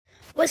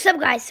What's up,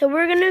 guys? So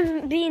we're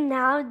gonna be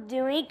now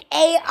doing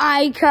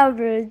AI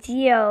covers,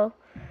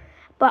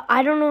 but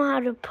I don't know how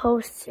to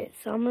post it,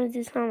 so I'm gonna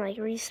do some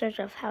research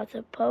of how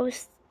to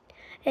post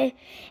it.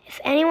 If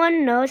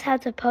anyone knows how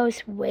to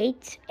post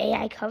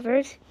AI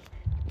covers,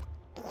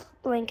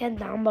 link it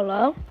down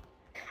below.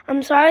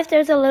 I'm sorry if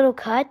there's a little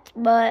cut,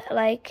 but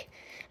like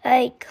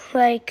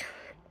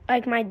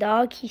my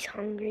dog, he's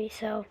hungry,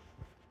 so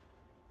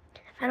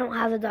I don't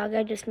have a dog.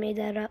 I just made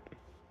that up.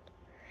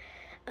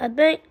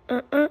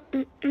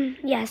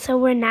 Yeah, so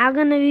we're now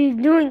going to be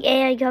doing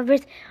AI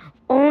covers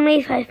only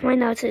if I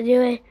find out to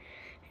do it.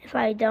 If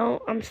I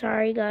don't, I'm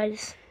sorry,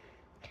 guys.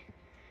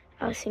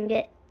 I'll sing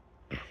it.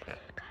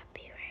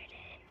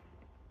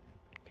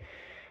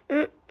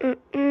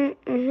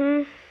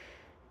 Copyrighted.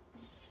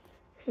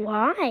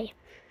 Why?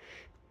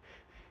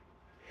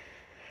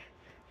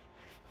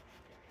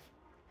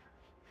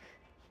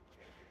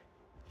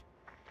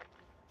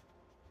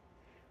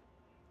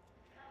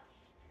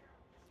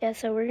 Yeah,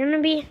 so we're going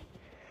to be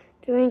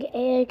doing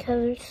AI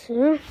covers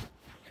soon.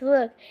 So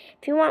look,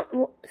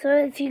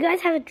 if you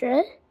guys have a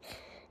dress,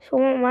 if you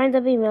want mine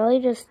to be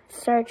Millie, just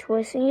start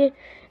twisting it,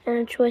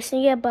 and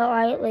twisting it but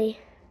lightly.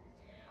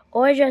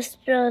 Or just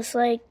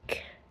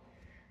like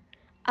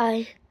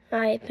my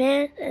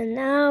pants, and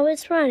now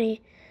it's running.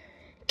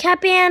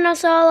 Capiano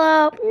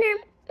solo.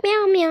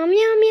 Meow, meow,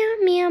 meow, meow,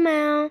 meow,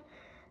 meow.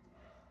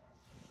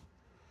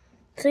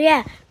 So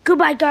yeah,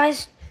 goodbye,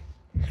 guys.